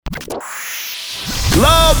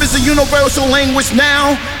Love is a universal language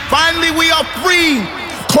now. Finally, we are free.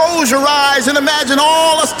 Close your eyes and imagine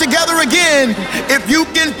all us together again. If you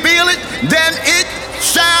can feel it, then it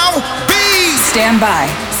shall be. Stand by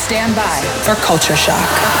for Culture Shock.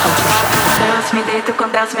 Deus me deito com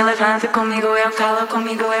Deus me levanta, comigo eu calo,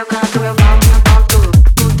 comigo eu canto, eu canto.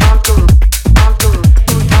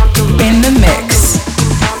 In the mix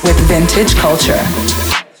with Vintage Culture.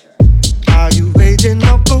 Are you waging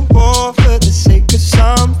up a war for the sake of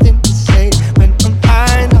something to say when I'm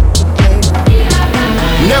high enough to play?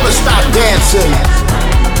 Never stop dancing.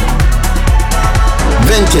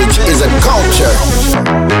 Vintage is a culture.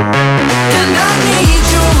 And I need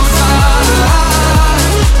you.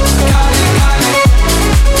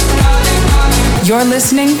 You're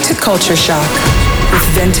listening to Culture Shock with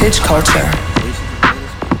Vintage Culture.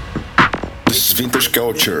 This is Vintage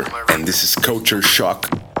Culture, and this is Culture Shock.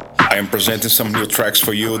 I am presenting some new tracks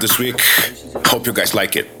for you this week. Hope you guys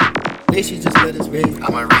like it. They should just let us rave.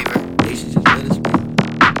 I'm a raver. They should just let us rave.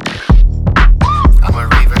 I'm a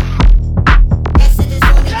raver.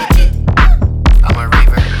 I'm a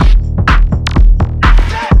raver.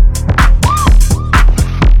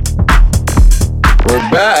 We're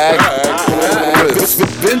back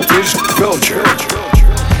with Vintage Culture.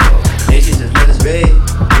 They should just let us rave.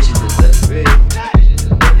 They should just let us rave.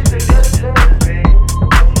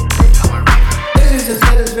 They should just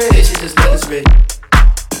let us rave. They should just let us rave.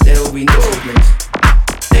 There will be no complaints.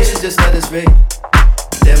 They should just let us rave.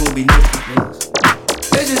 There will be no complaints.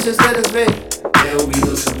 They should just let us rave. There will be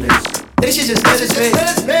no complaints. They should just let us rave.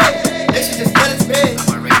 They should just let us rave.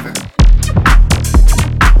 I'm a raver.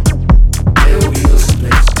 There will be no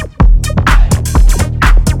complaints.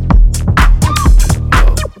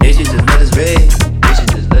 They should just let us rave. They should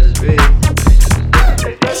just let us rave.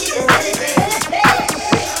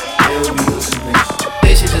 There will be no complaints.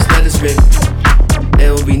 They should just let us rave.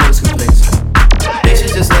 There will be no complaints. They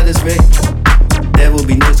should just let us rave. There will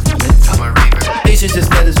be no complaints. I'm a raver. They should just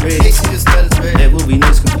let us rave. They should just let us rave. There will be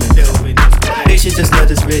no complaints. There will be no complaints. They should just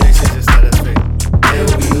let us rave. They should just let us rave. There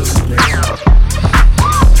will be no complaints.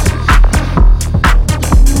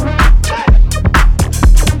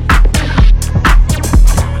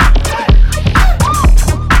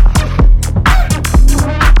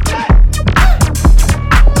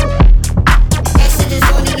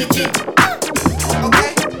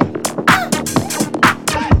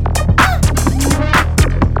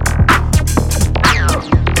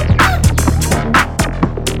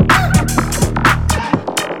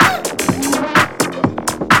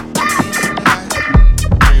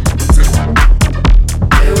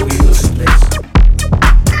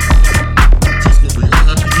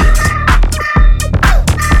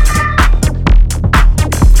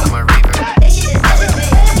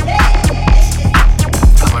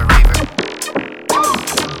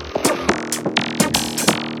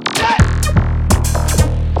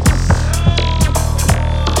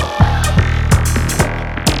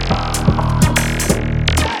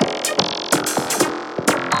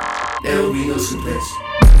 There will be no complaints.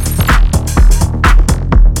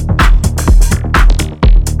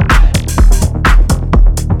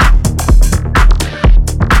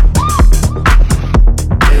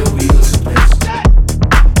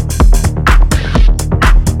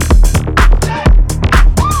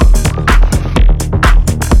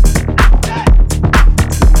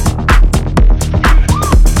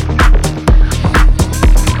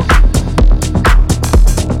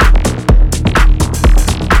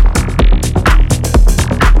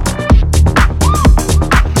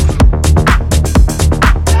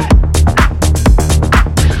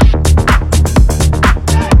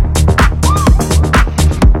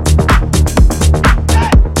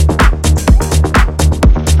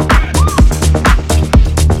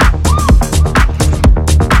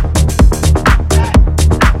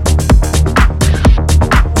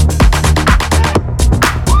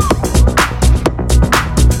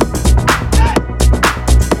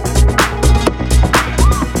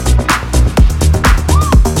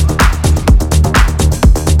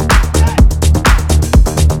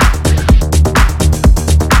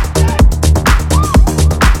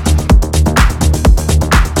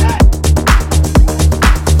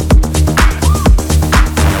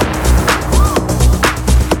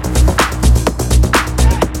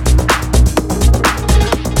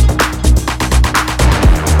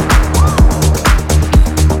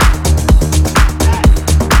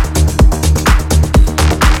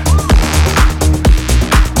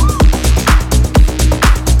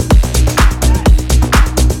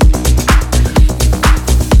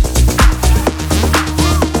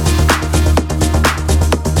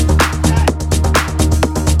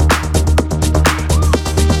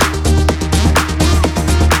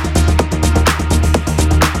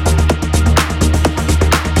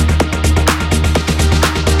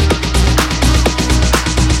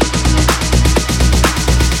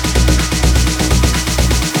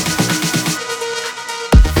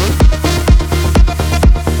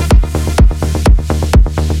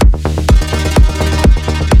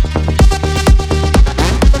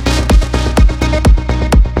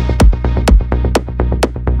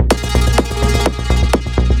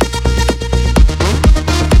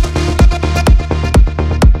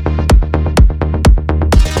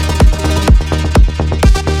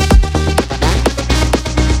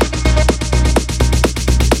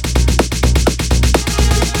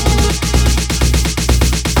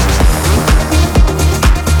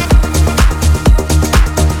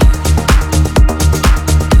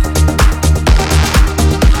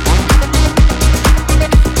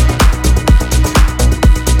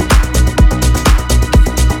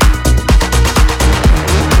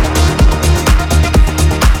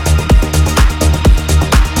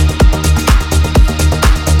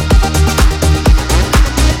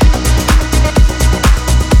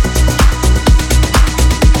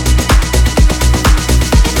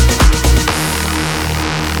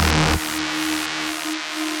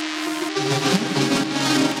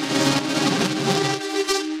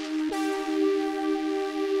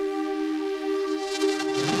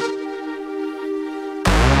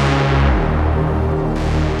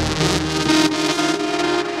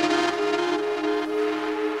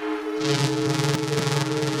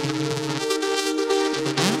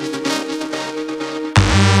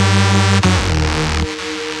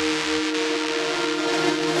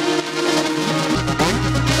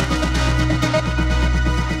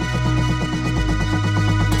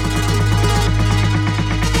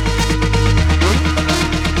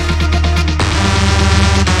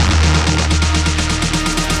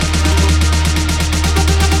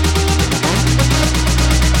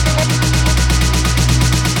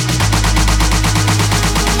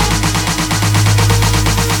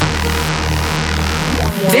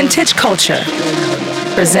 Vintage Culture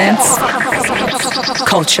presents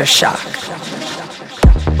Culture Shock.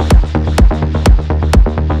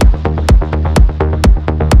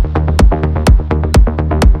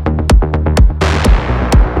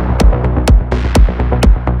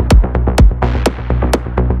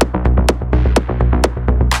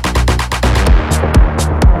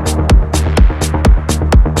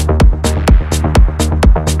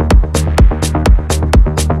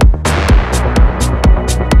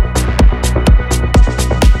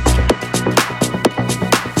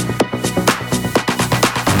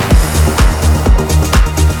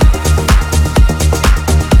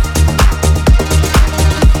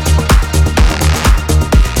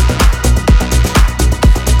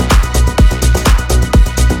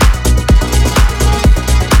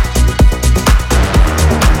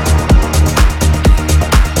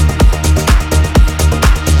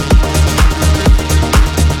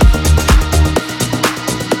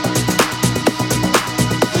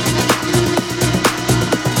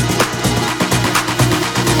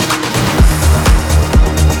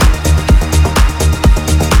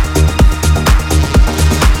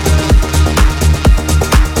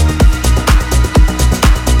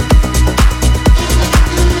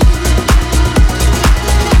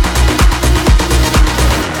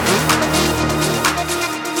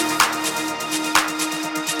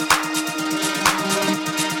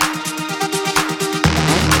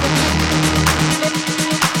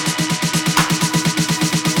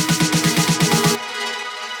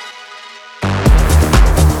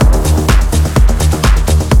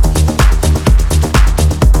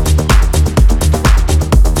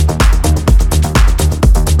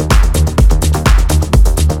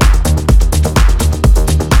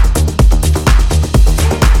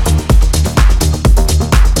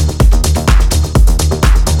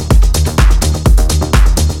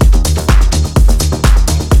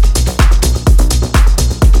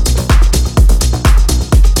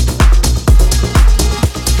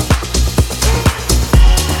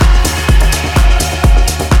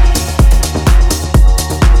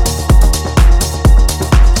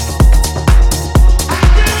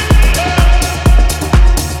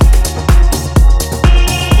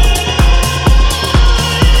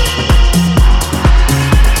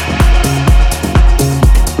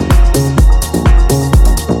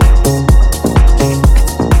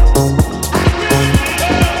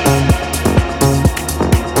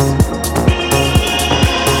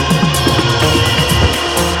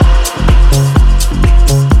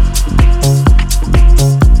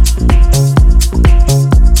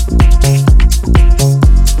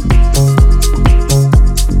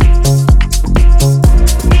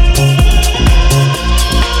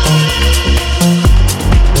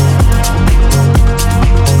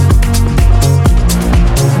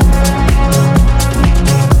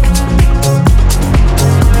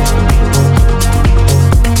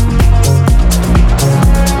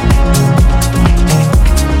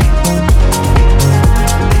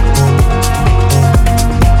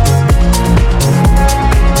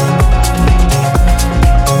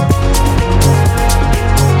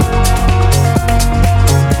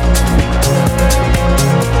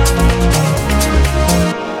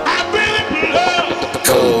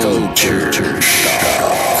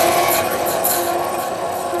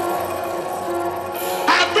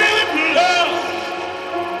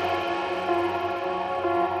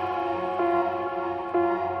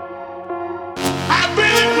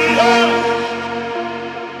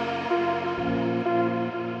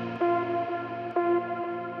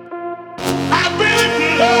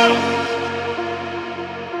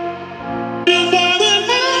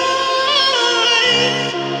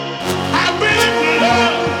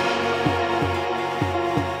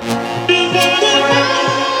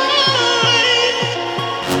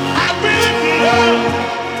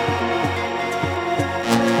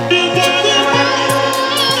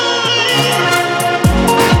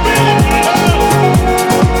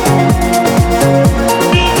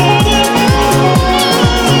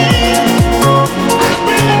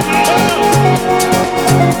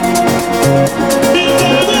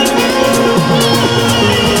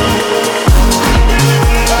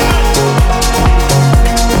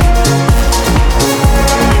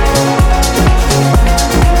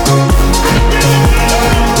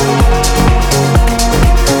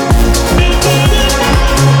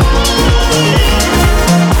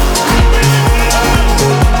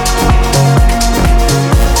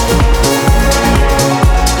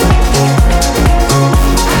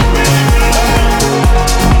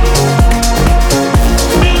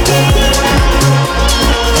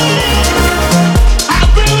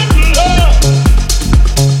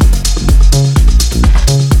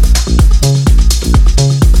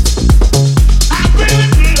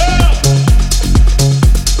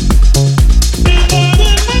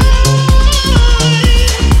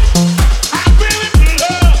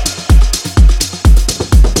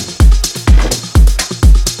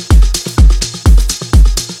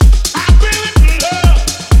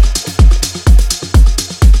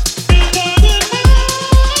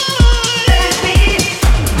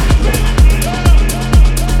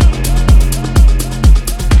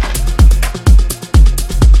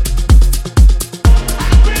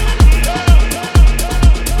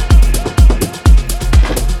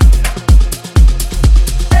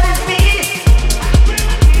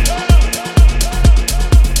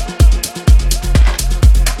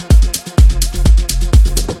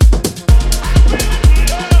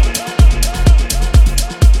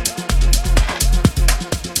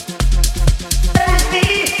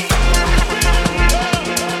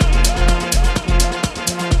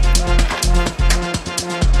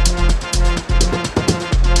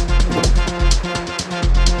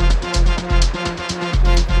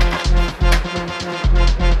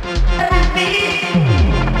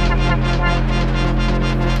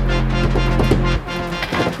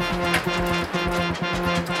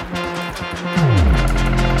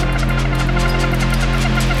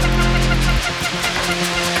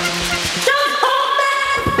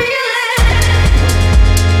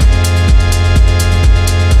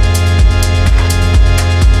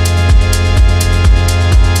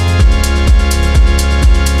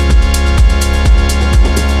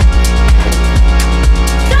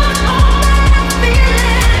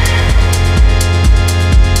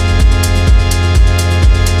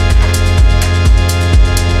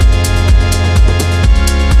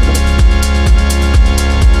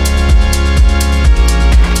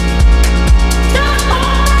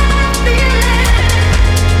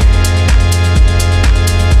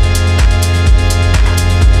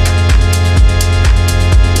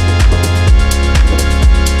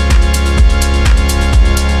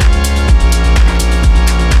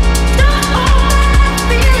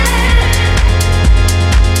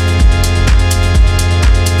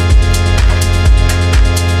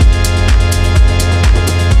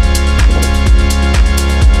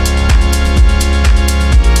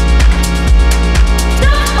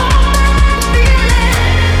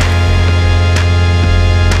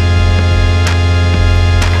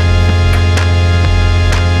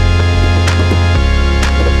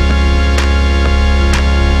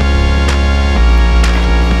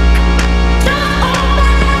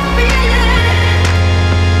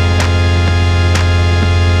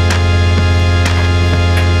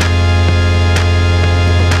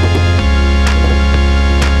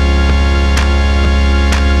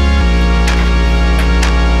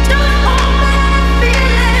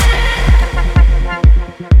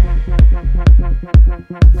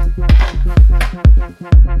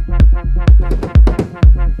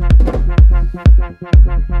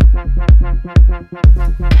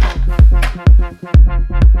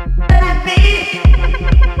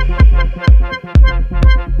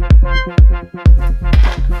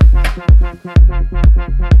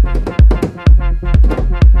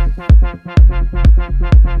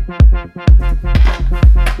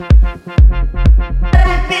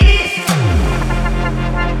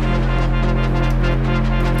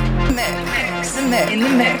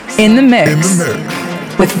 In the mix.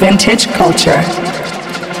 With Vintage Culture.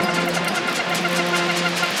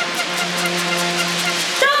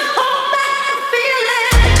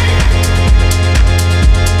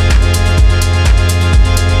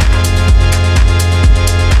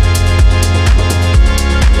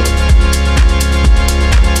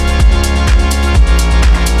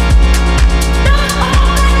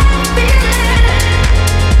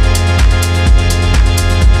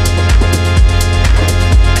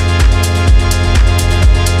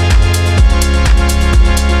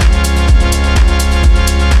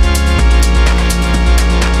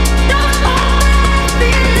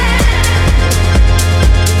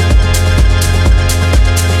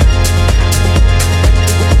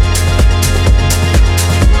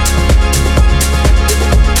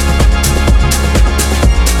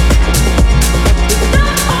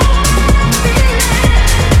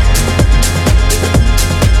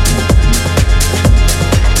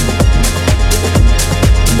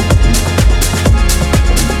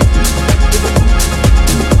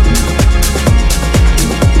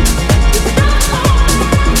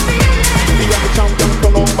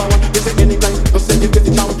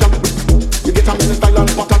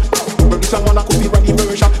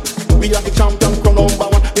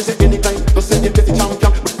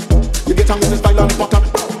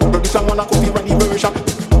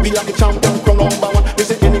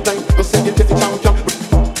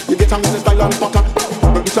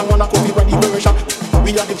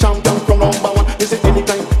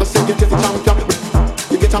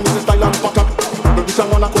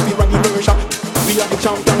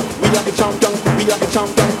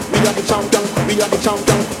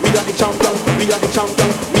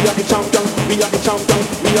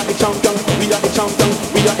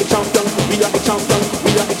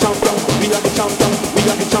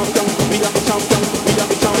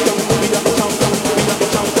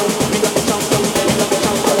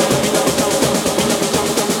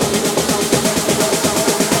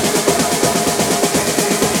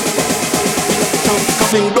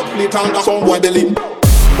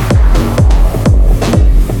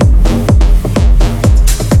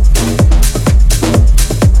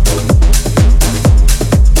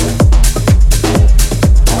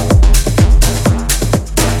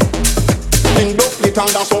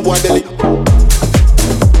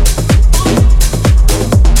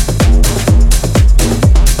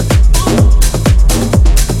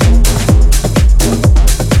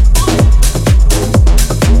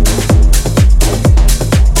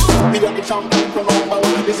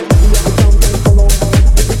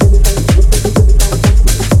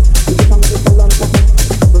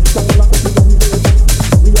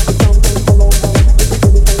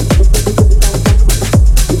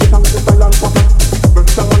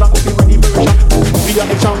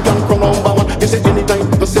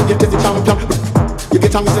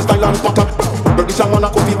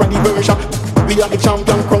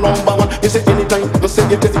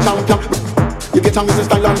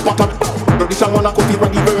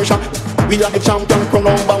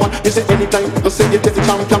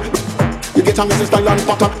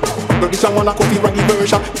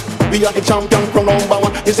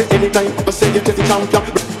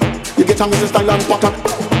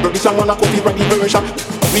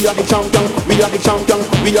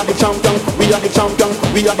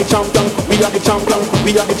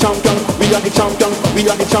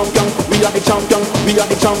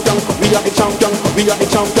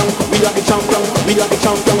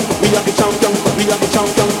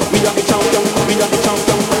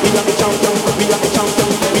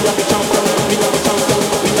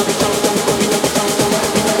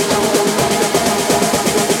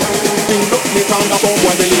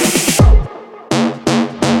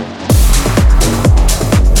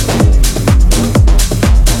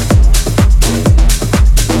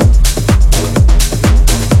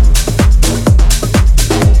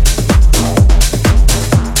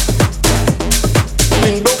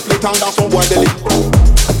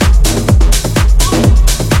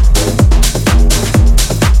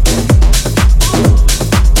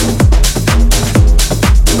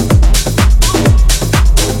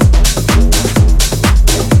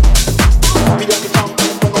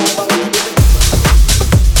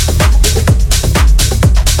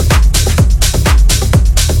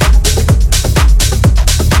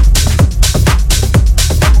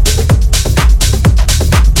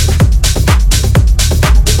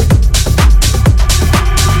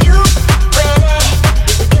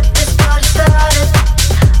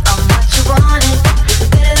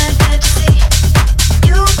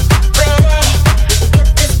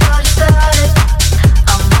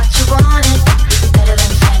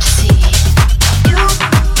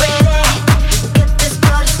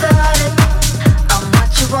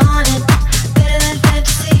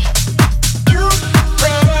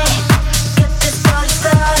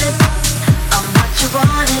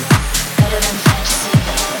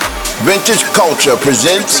 Vintage Culture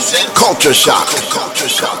presents Culture Shock.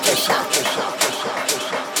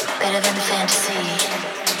 Better than fantasy.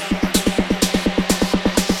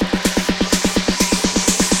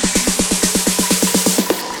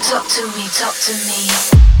 Talk to me, talk to me.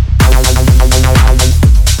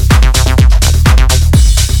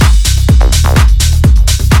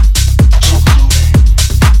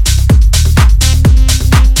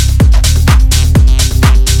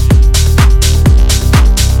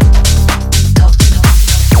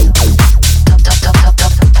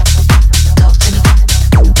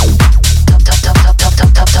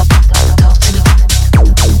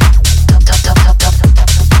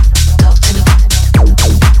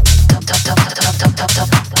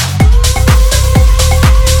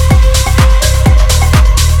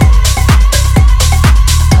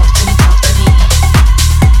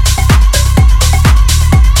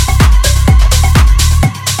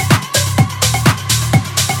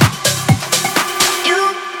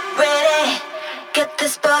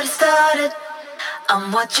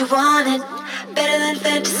 What you wanted, better than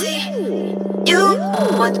fantasy. You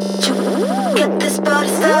what you get this party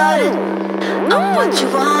started. I'm what you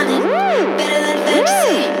wanted, better than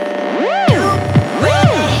fantasy. You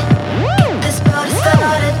ready? Get this party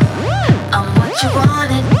started. I'm what you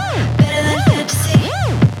wanted, better than fantasy.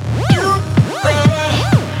 You ready?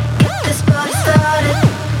 Get this party started.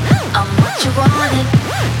 I'm what you wanted,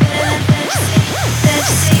 better than fantasy.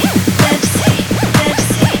 Fantasy, fantasy,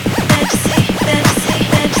 fantasy, fantasy, fantasy.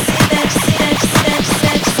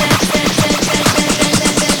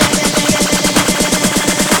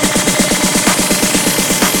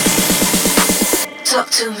 Talk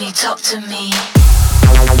to me, talk to me.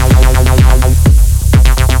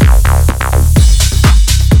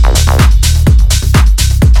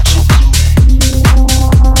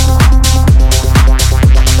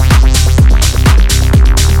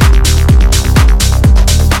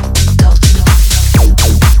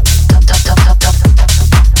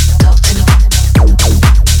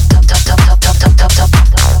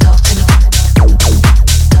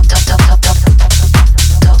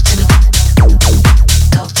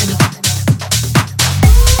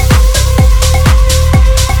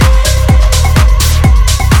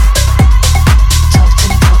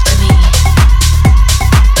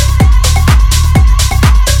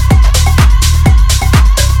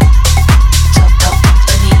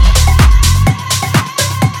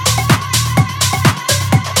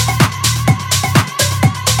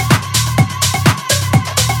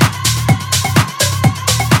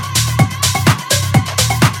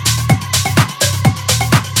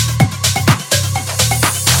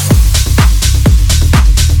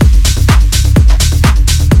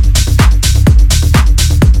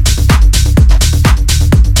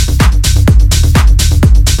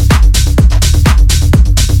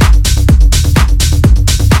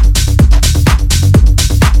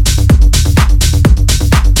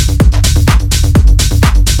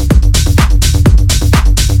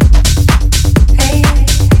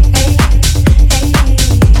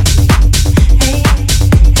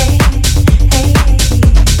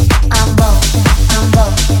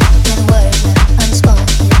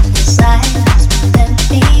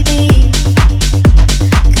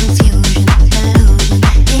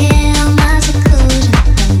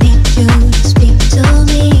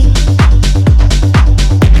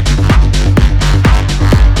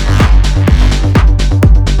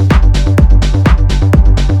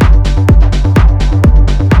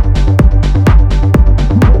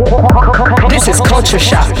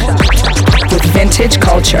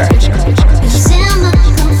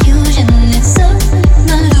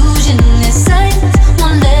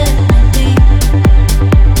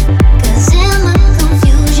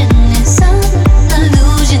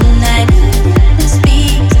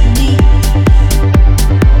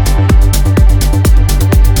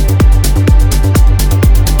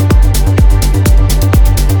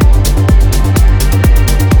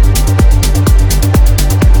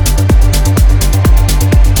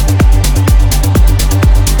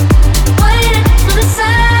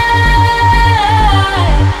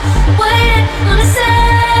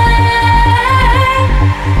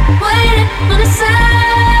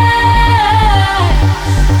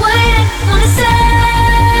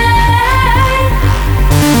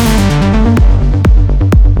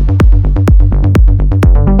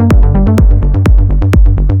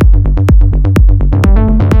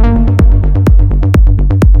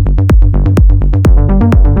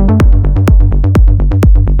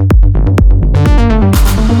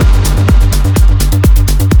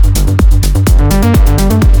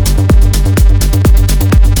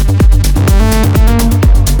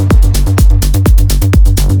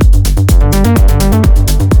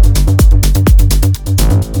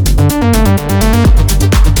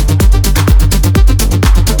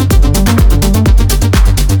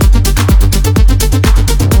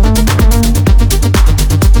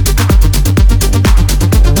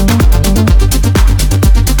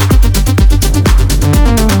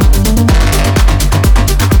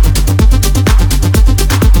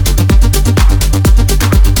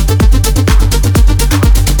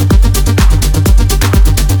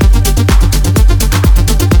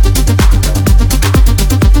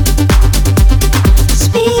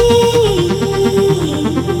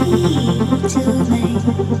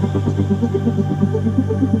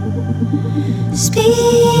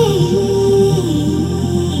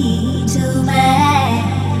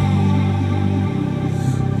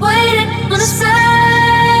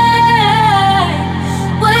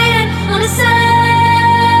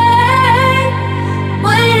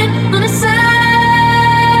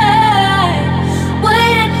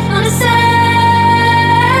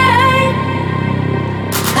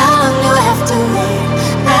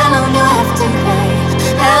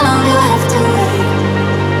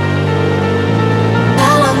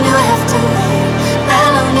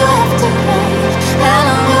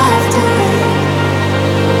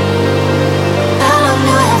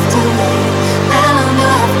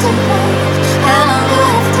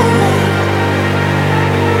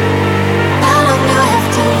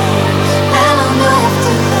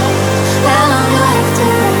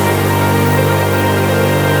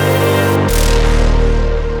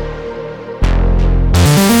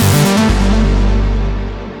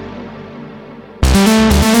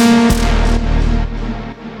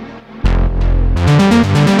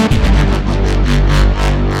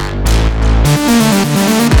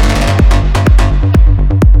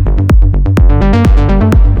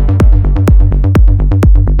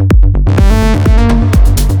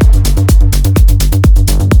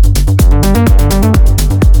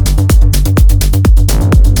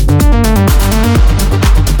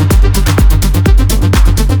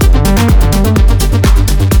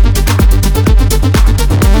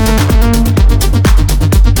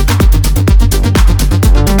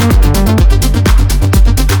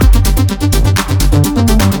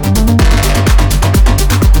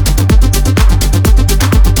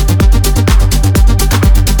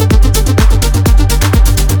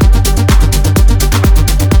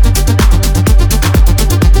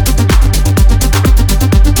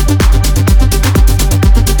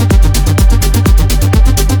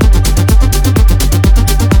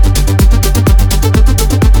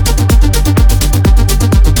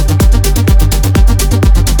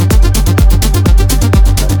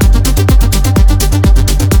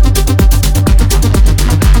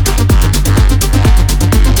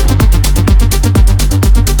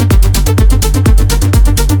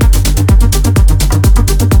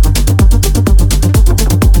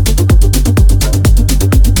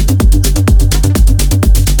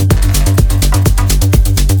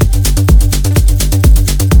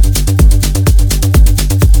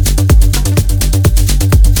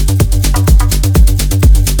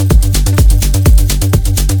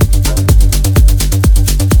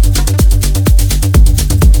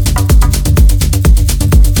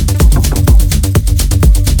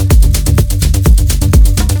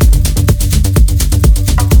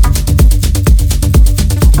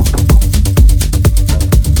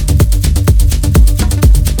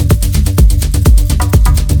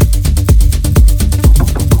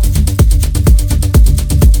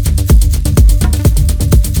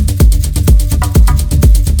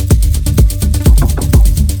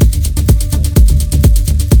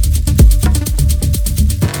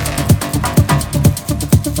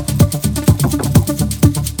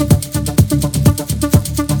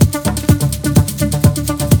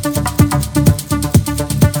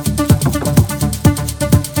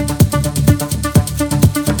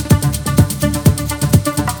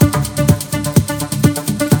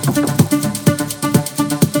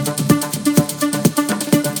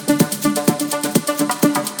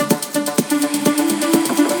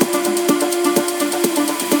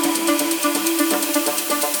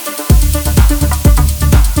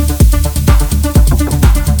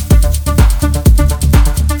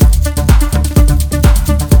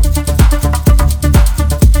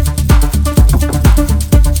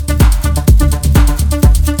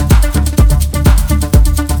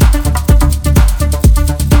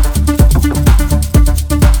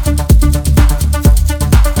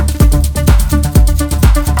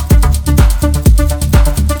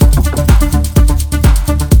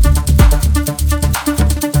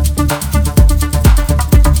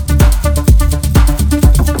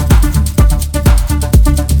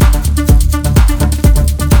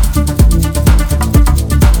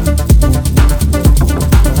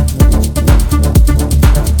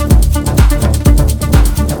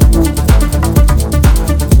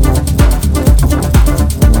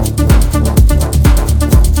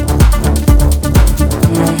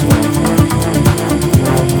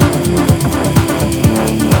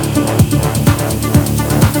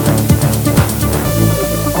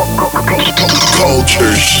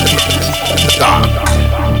 Culture Shock.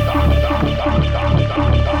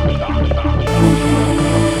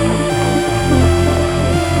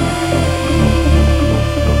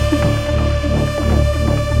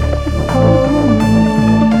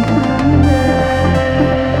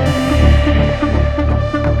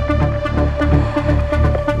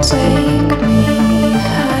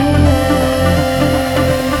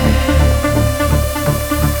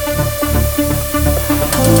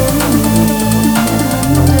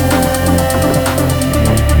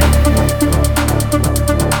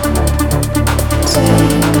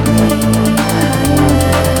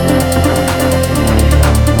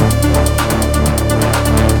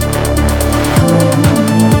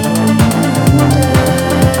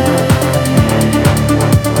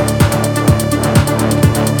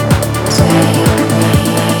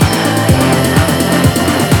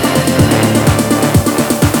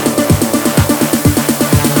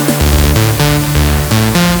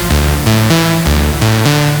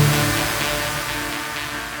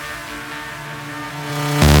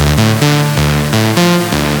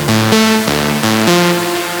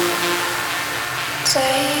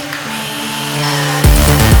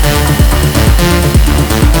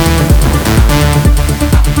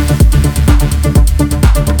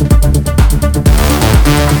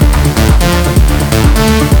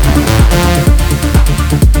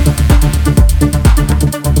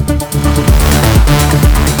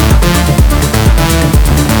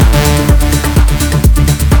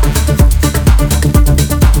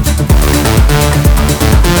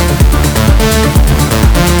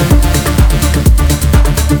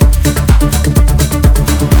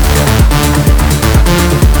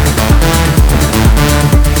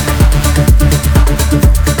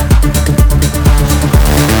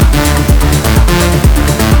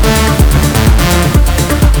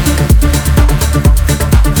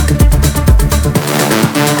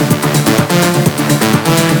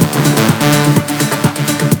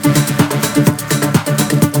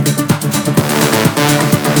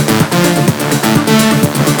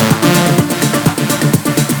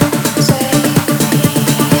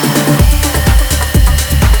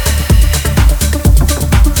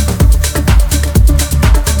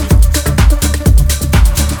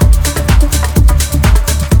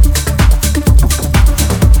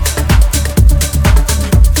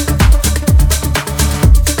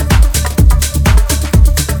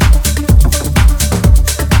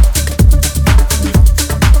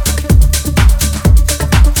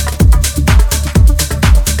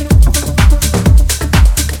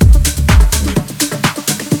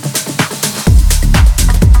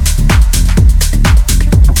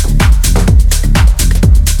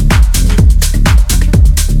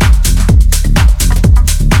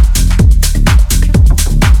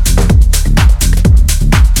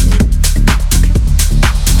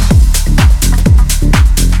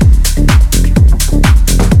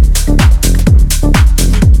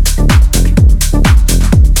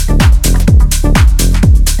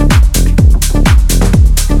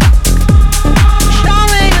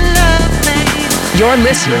 You're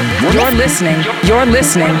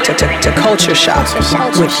listening to Culture Shock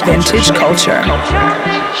with Vintage Culture.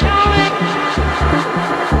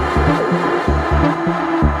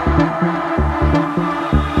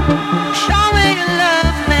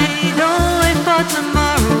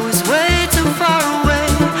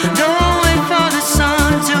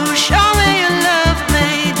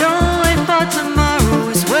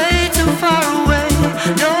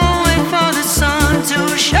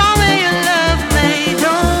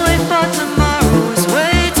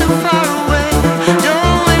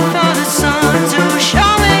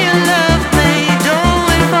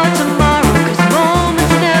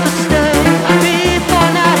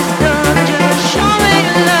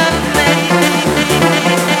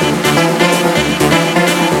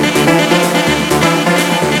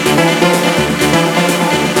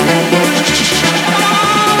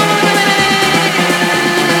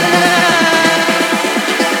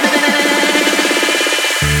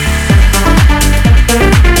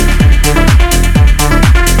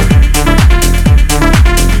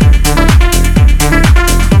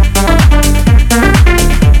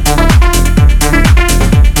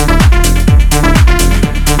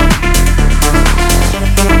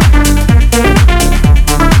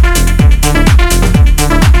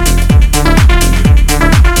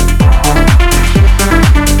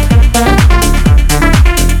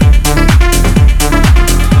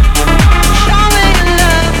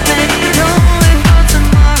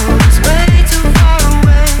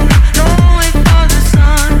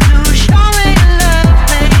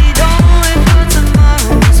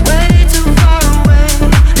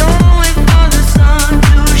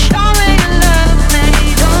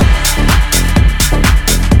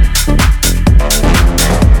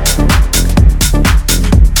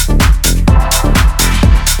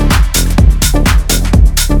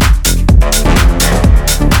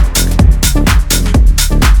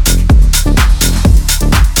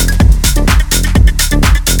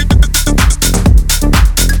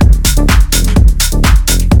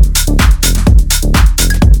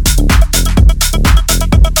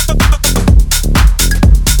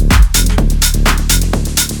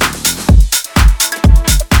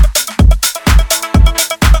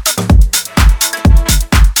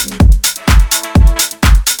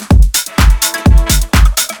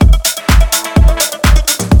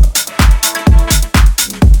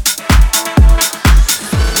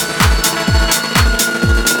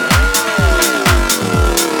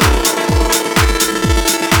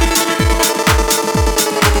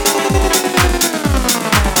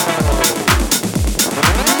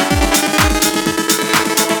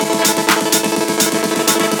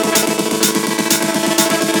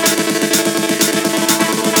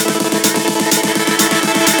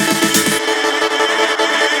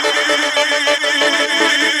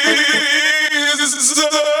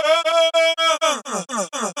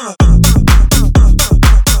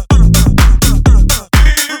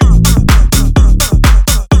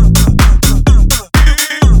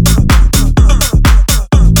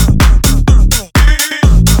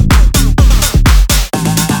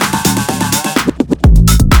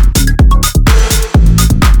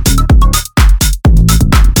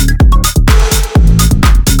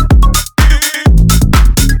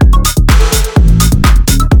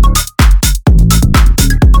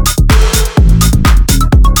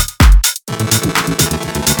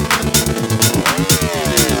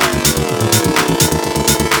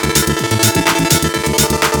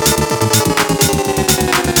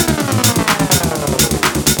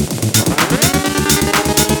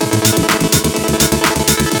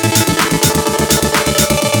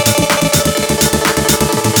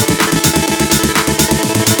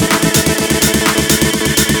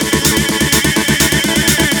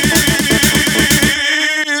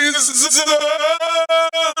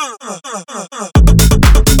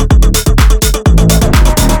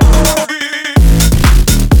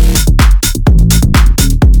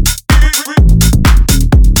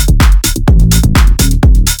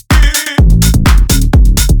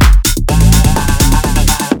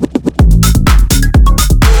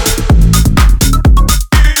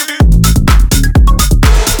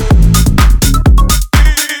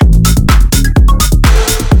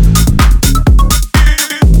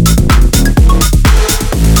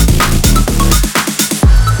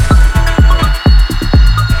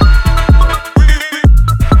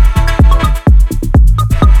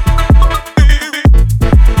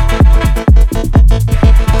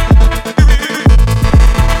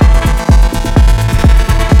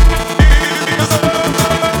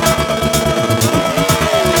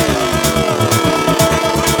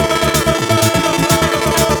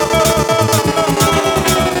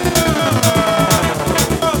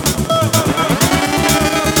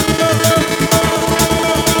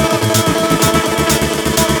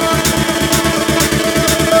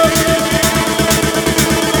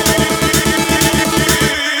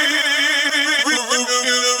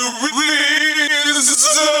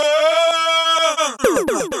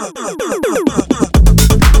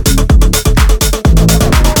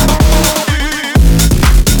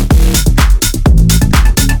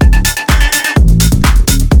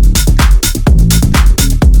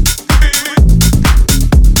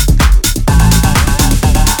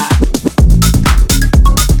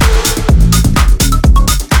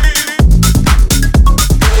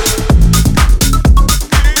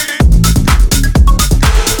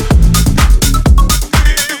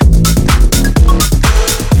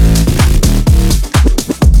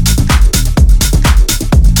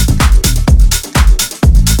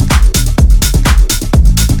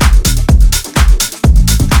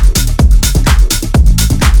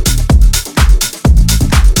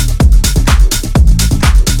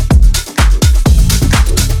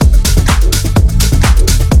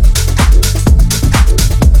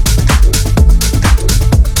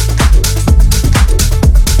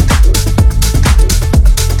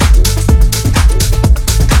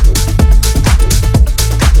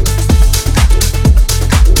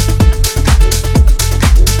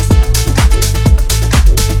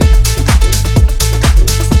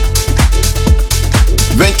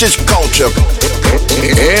 British culture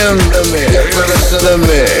in the mix. Listen to the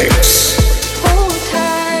mix. Hold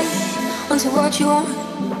tight onto what you want,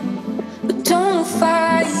 but don't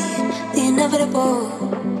fight the inevitable.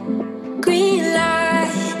 Green light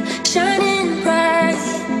shining bright.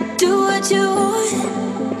 Do what you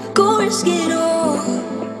want, go risk it all.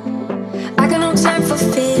 I got no time for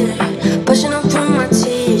fear, pushing up through my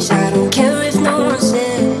tears. I don't care if no one's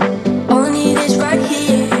there. All I need is right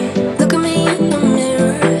here. Look at me in the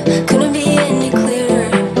mirror, couldn't be any clearer.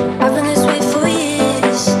 I've been this way for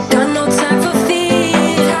years, got no time for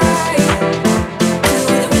fear.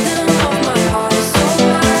 The rhythm of my heart is so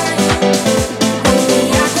high. Only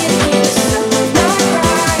I can hear the sound of my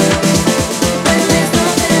cry. When there's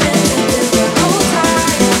nothing left to do, hold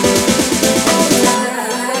tight, hold tight.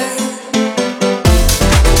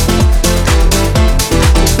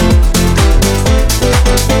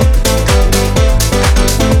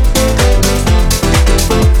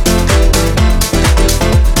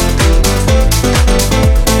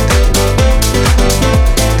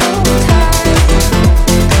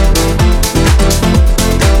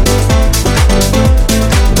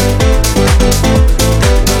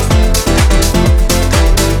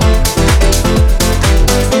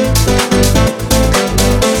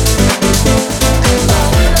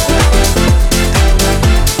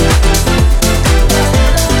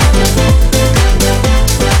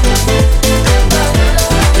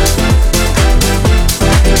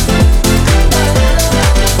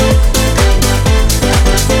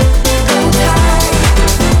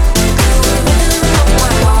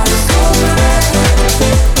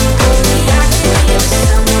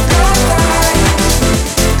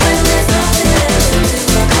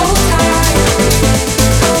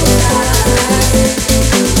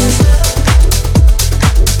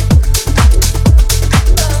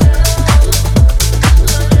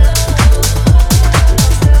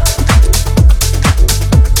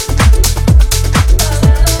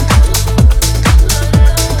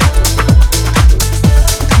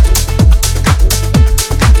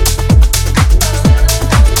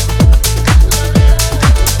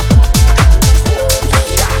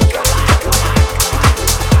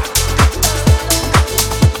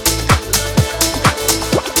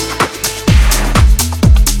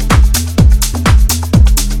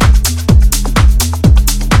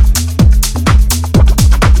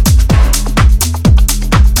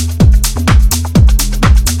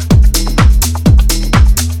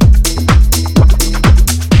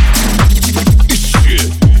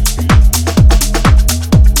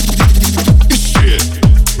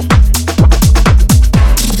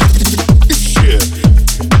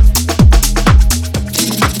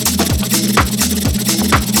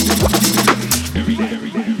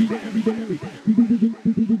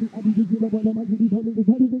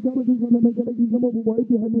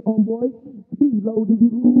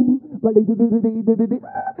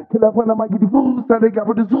 Till I find I might get the food, so they got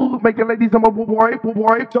with the zoo, making ladies I'm a boy.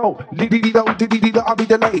 So, I'll be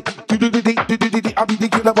delayed. I'll be the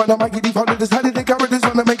killer when I might get the phone. Decided they got with this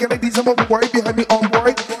one to make ladies I'm a boy. Behind me on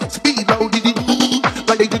boy. Speed low,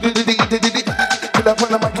 like they till I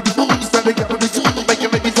find I might get the food, so they got with the zoo,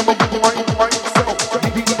 making ladies I'm a boy.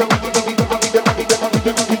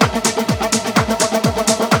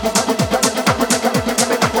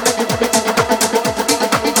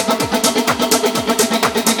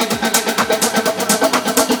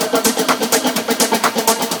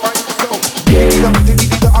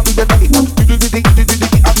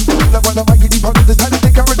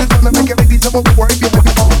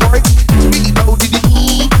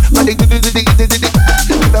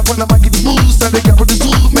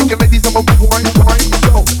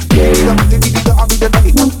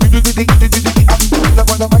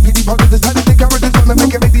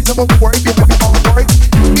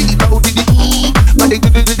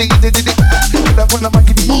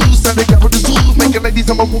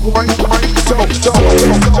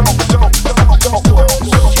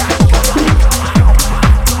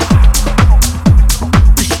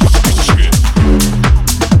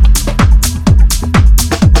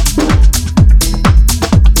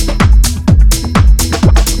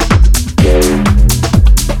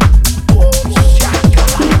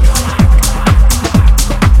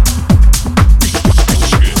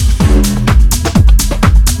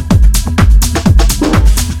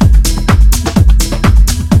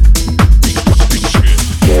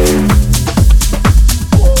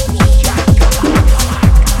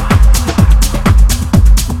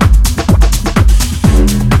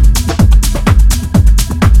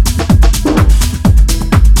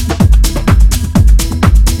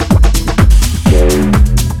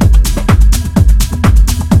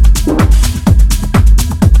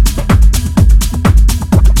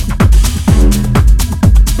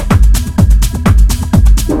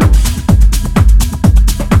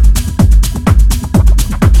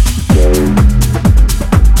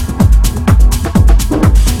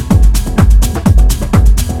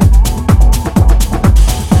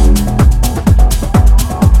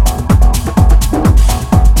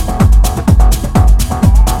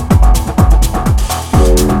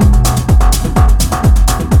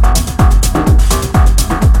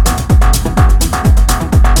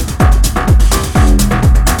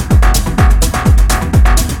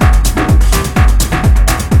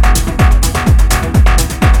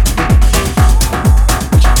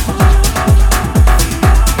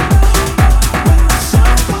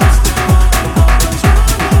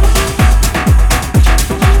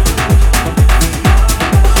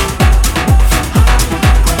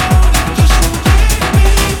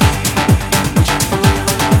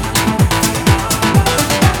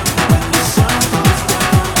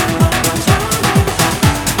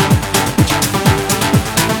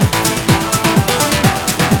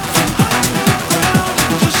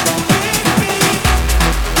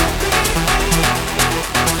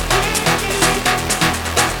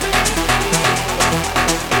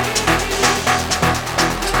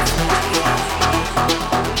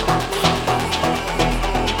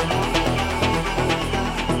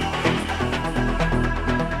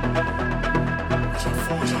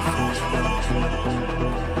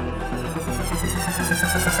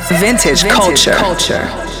 Vintage culture.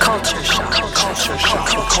 Culture shock.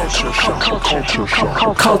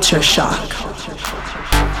 Culture shock.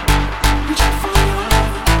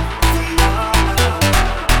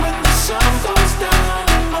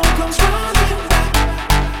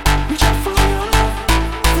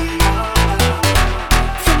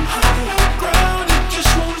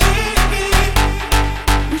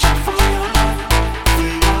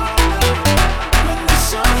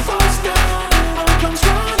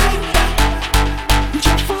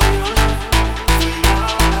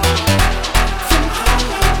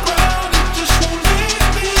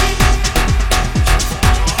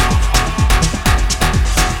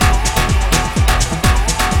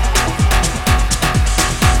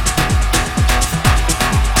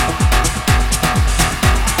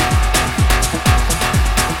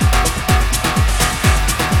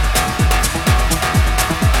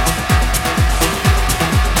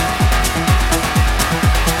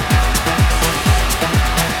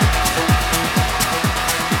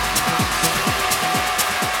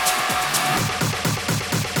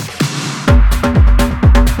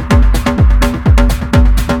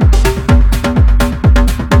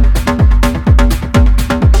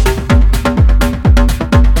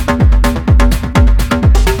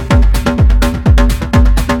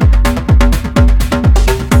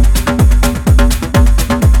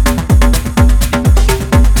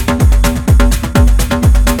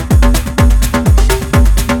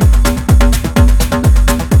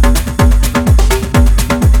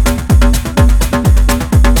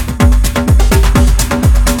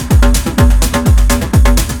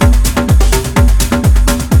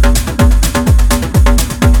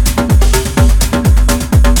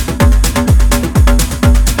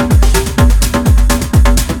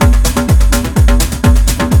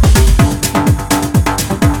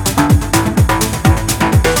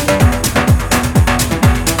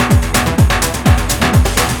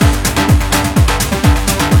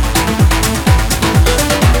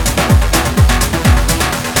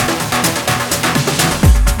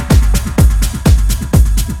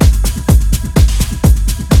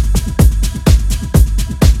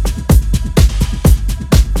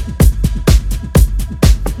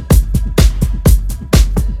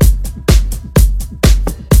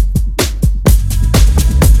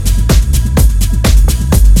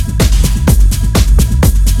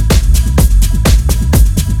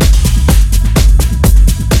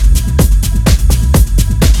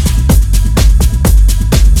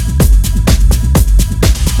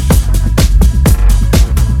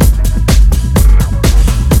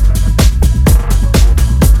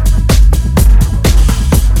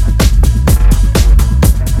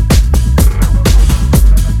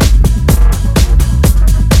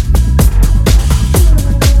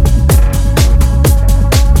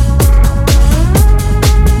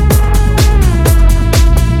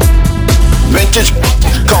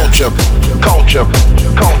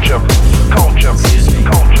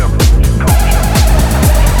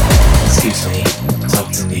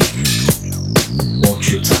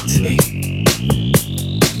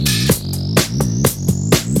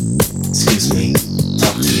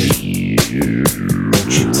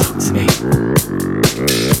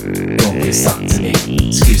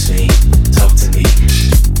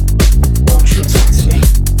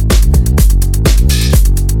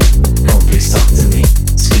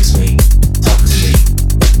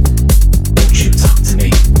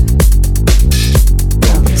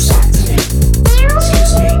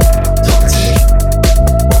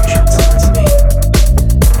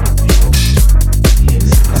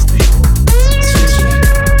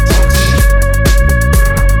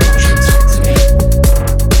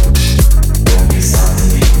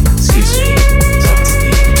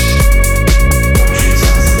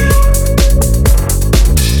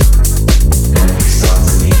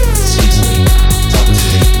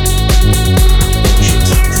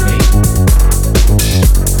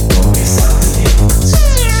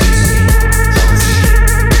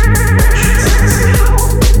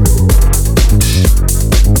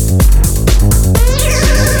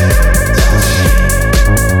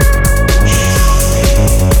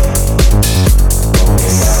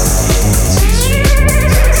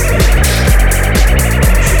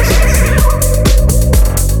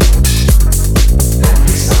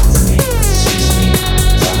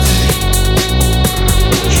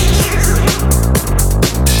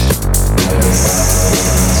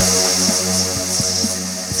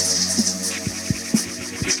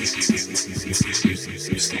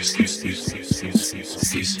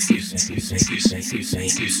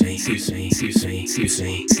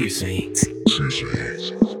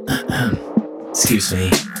 Excuse me,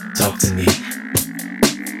 talk to me.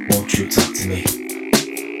 Won't you talk to me?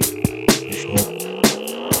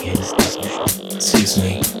 Excuse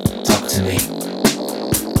me, talk to me.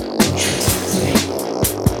 Won't you talk to me?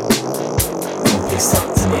 Oh, please talk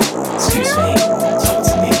to me. Excuse me, talk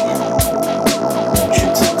to me. Won't you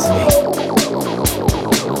talk to me?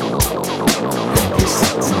 Oh, please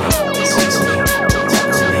talk to me. Excuse me, talk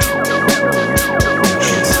to me. Won't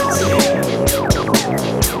you talk to me?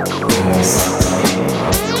 Please talk to me.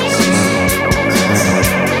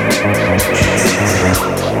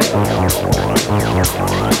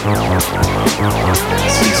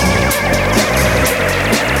 Excuse me,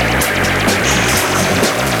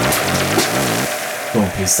 don't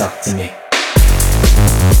please talk to me.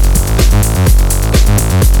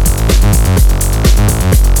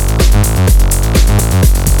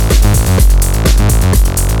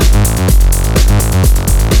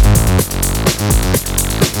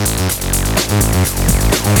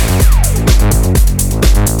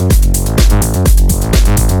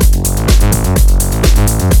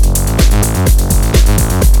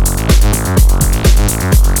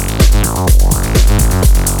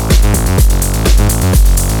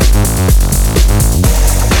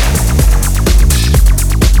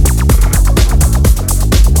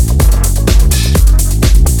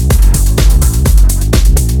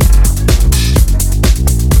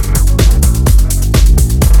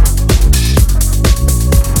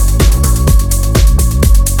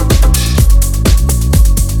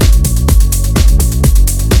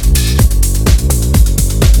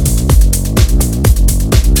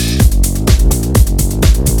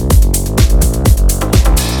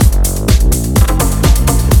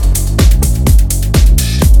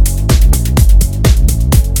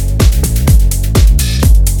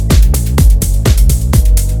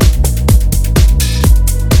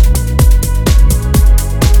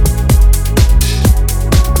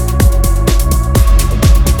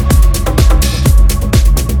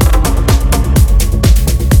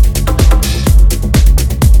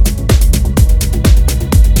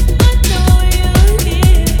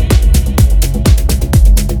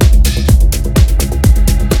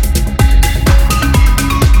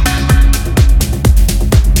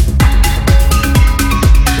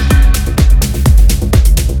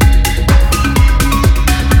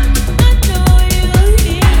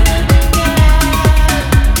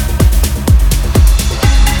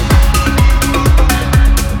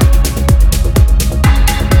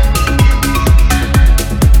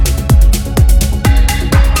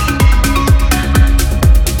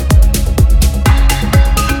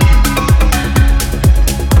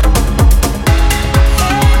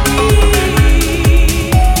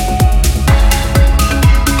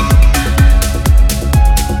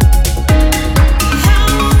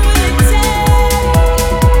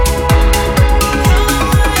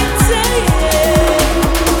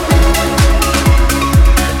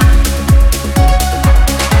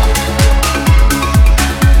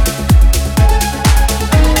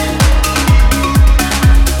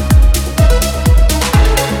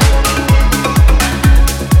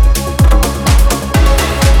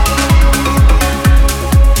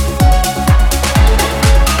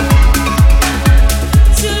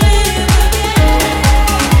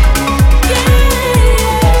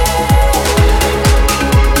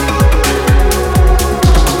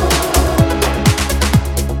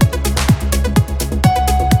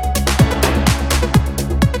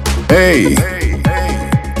 Hey,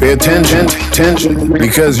 pay attention,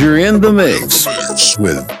 because you're in the mix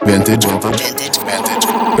with Vintage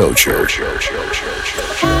Culture.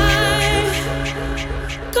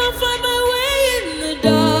 Can't find my way in the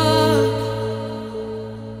dark.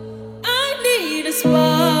 I need a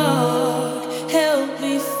spark. Help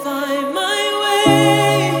me find my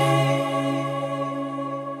way.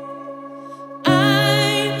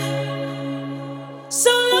 I'm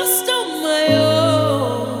so lost on my own.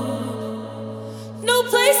 No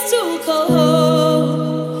place to call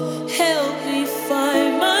home. Help me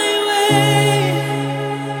find my way.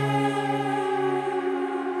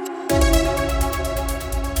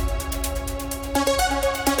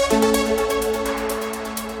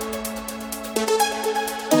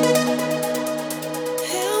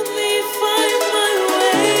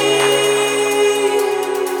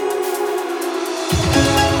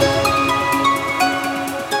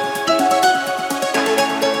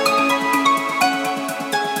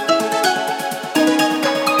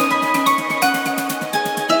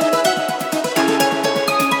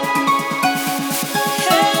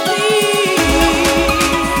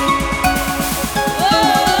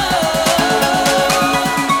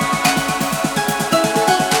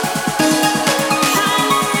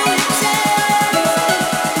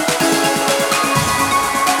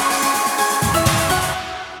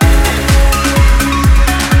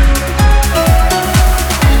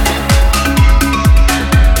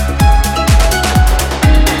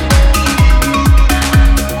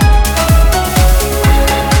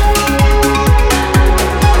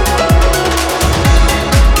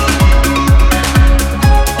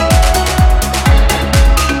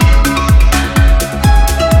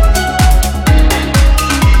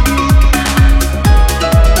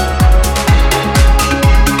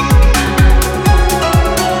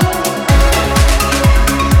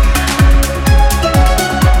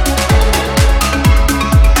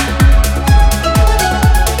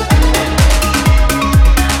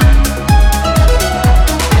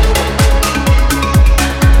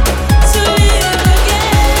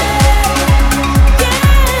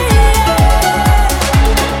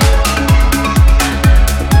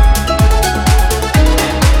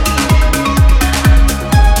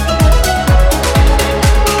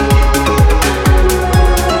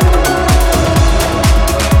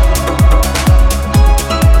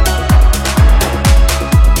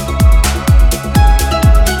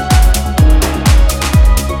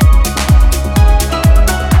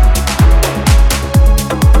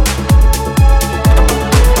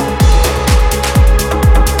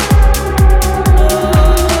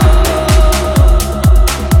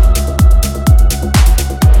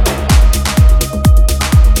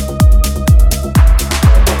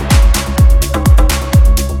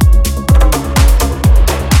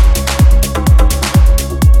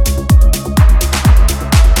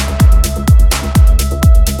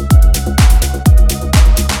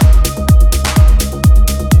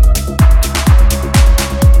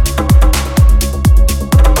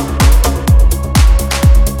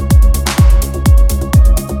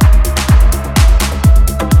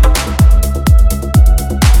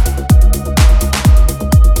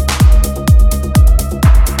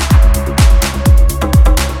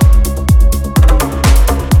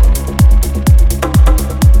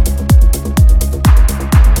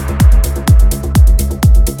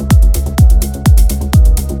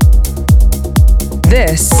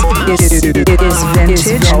 This is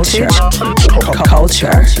vintage culture.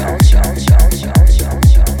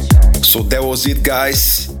 So that was it,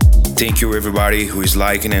 guys. Thank you everybody who is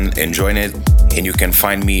liking and enjoying it. And you can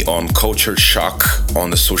find me on Culture Shock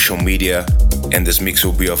on the social media. And this mix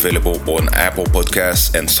will be available on Apple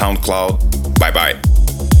Podcasts and SoundCloud. Bye bye.